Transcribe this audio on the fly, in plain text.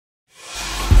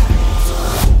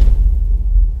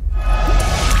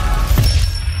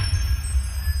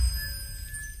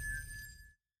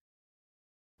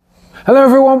Hello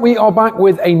everyone, we are back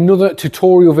with another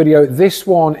tutorial video. This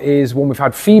one is one we've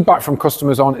had feedback from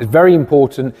customers on. It's very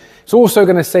important. It's also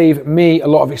going to save me a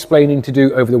lot of explaining to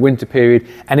do over the winter period,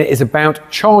 and it is about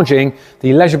charging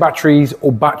the leisure batteries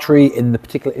or battery in the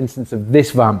particular instance of this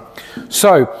van.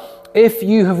 So if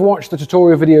you have watched the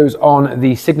tutorial videos on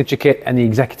the Signature Kit and the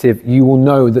Executive, you will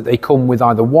know that they come with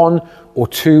either one or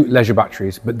two leisure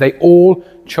batteries, but they all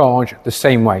charge the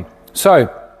same way.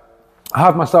 So I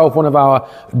have myself one of our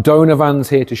donor vans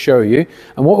here to show you,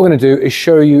 and what we're going to do is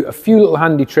show you a few little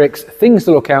handy tricks, things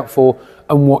to look out for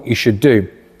and what you should do.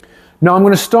 Now I'm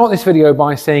going to start this video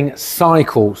by saying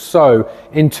cycle. So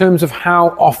in terms of how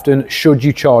often should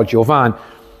you charge your van?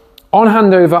 On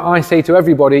handover I say to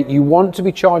everybody, you want to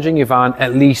be charging your van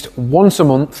at least once a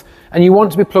month, and you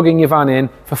want to be plugging your van in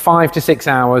for 5 to 6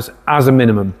 hours as a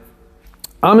minimum.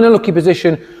 I'm in a lucky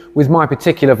position with my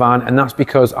particular van, and that's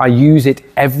because I use it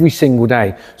every single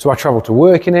day. So I travel to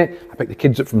work in it, I pick the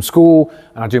kids up from school,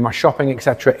 and I do my shopping,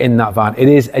 etc. in that van. It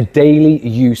is a daily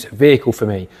use vehicle for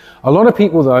me. A lot of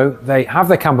people though, they have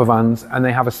their camper vans and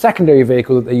they have a secondary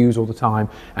vehicle that they use all the time,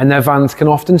 and their vans can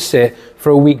often sit for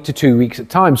a week to 2 weeks at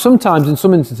times, sometimes in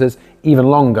some instances even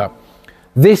longer.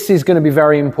 This is going to be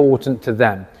very important to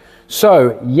them.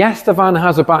 So yes, the van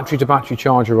has a battery to battery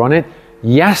charger on it.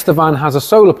 Yes, the van has a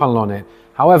solar panel on it.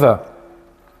 However,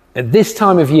 at this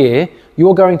time of year,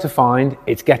 you're going to find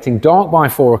it's getting dark by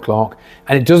 4 o'clock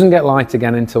and it doesn't get light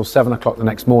again until 7 o'clock the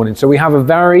next morning. So we have a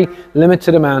very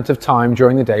limited amount of time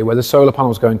during the day where the solar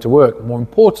panel is going to work. More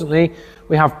importantly,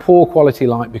 we have poor quality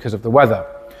light because of the weather.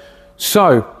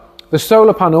 So the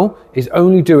solar panel is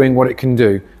only doing what it can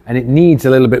do, and it needs a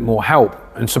little bit more help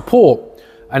and support.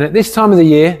 And at this time of the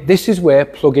year, this is where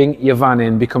plugging your van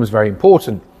in becomes very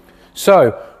important.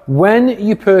 So when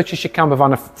you purchase your camper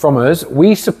van from us,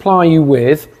 we supply you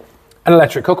with an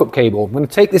electric hookup cable. I'm going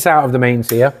to take this out of the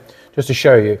mains here just to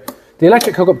show you. The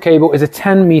electric hookup cable is a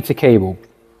 10-meter cable,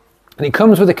 and it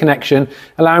comes with a connection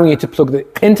allowing you to plug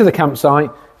it into the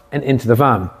campsite and into the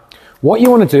van. What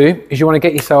you want to do is you want to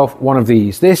get yourself one of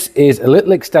these. This is a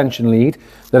little extension lead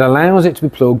that allows it to be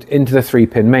plugged into the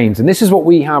 3-pin mains, and this is what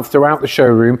we have throughout the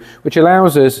showroom, which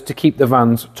allows us to keep the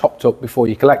vans topped up before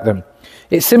you collect them.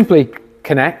 It simply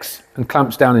connects and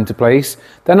clamps down into place,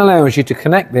 then allows you to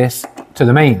connect this to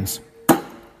the mains.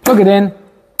 Plug it in,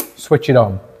 switch it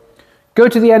on. Go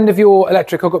to the end of your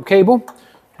electric hookup cable.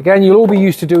 Again, you'll all be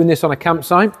used to doing this on a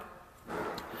campsite,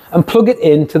 and plug it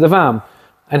into the van.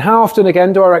 And how often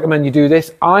again do I recommend you do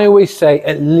this? I always say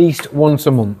at least once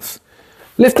a month.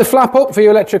 Lift the flap up for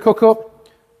your electric hookup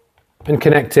and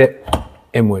connect it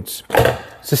inwards.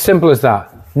 It's as simple as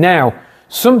that. Now,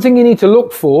 something you need to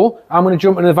look for, I'm going to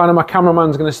jump in the van and my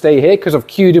cameraman's going to stay here because I've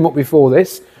queued him up before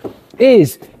this,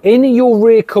 is in your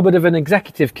rear cupboard of an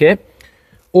Executive Kit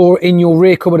or in your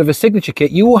rear cupboard of a Signature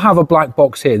Kit, you will have a black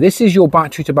box here. This is your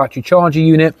battery to battery charger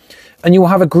unit, and you will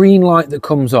have a green light that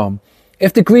comes on.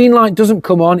 If the green light doesn't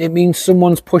come on, it means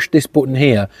someone's pushed this button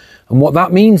here. And what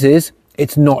that means is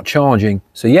it's not charging.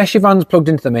 So yes, your van's plugged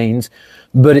into the mains,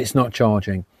 but it's not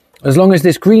charging. As long as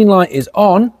this green light is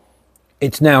on,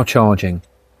 it's now charging.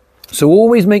 So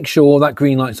always make sure that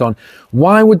green light's on.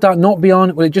 Why would that not be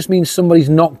on? Well, it just means somebody's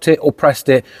knocked it or pressed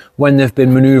it when they've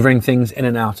been maneuvering things in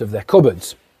and out of their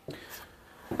cupboards.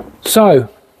 So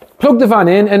plug the van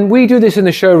in, and we do this in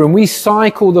the showroom. We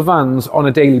cycle the vans on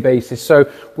a daily basis. So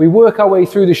we work our way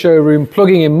through the showroom,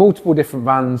 plugging in multiple different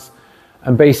vans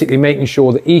and basically making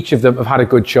sure that each of them have had a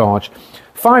good charge.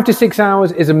 5 to 6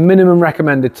 hours is a minimum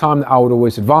recommended time that I would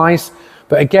always advise.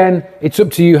 But again, it's up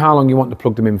to you how long you want to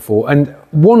plug them in for. And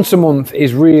once a month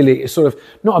is really sort of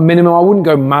not a minimum. I wouldn't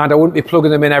go mad. I wouldn't be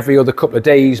plugging them in every other couple of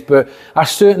days, but I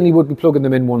certainly would be plugging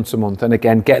them in once a month. And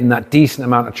again, getting that decent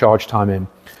amount of charge time in.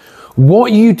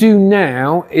 What you do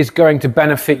now is going to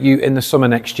benefit you in the summer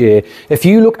next year. If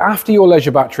you look after your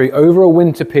leisure battery over a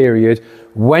winter period,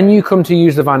 when you come to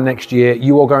use the van next year,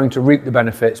 you are going to reap the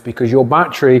benefits because your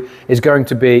battery is going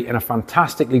to be in a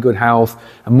fantastically good health,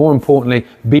 and more importantly,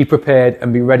 be prepared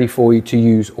and be ready for you to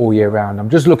use all year round. I'm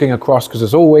just looking across because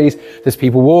as always, there's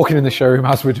people walking in the showroom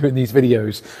as we're doing these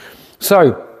videos.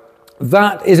 So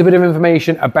that is a bit of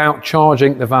information about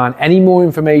charging the van. Any more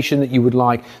information that you would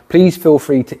like, please feel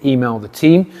free to email the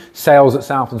team,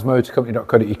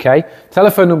 sales@southlandsmotorcompany.co.uk.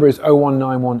 Telephone number is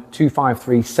 0191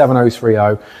 253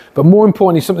 7030. But more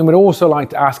importantly, something we'd also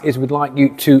like to ask is we'd like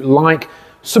you to like,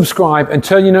 subscribe and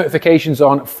turn your notifications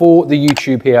on for the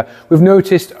YouTube here. We've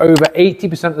noticed over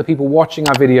 80% of the people watching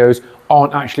our videos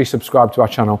aren't actually subscribed to our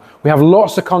channel. We have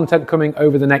lots of content coming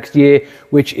over the next year,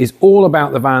 which is all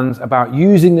about the vans, about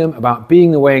using them, about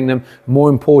being away in them. More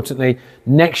importantly,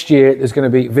 next year, there's going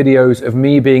to be videos of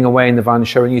me being away in the van,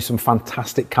 showing you some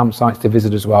fantastic campsites to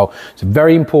visit as well. It's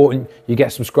very important you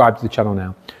get subscribed to the channel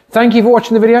now. Thank you for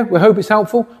watching the video. We hope it's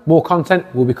helpful. More content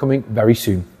will be coming very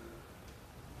soon.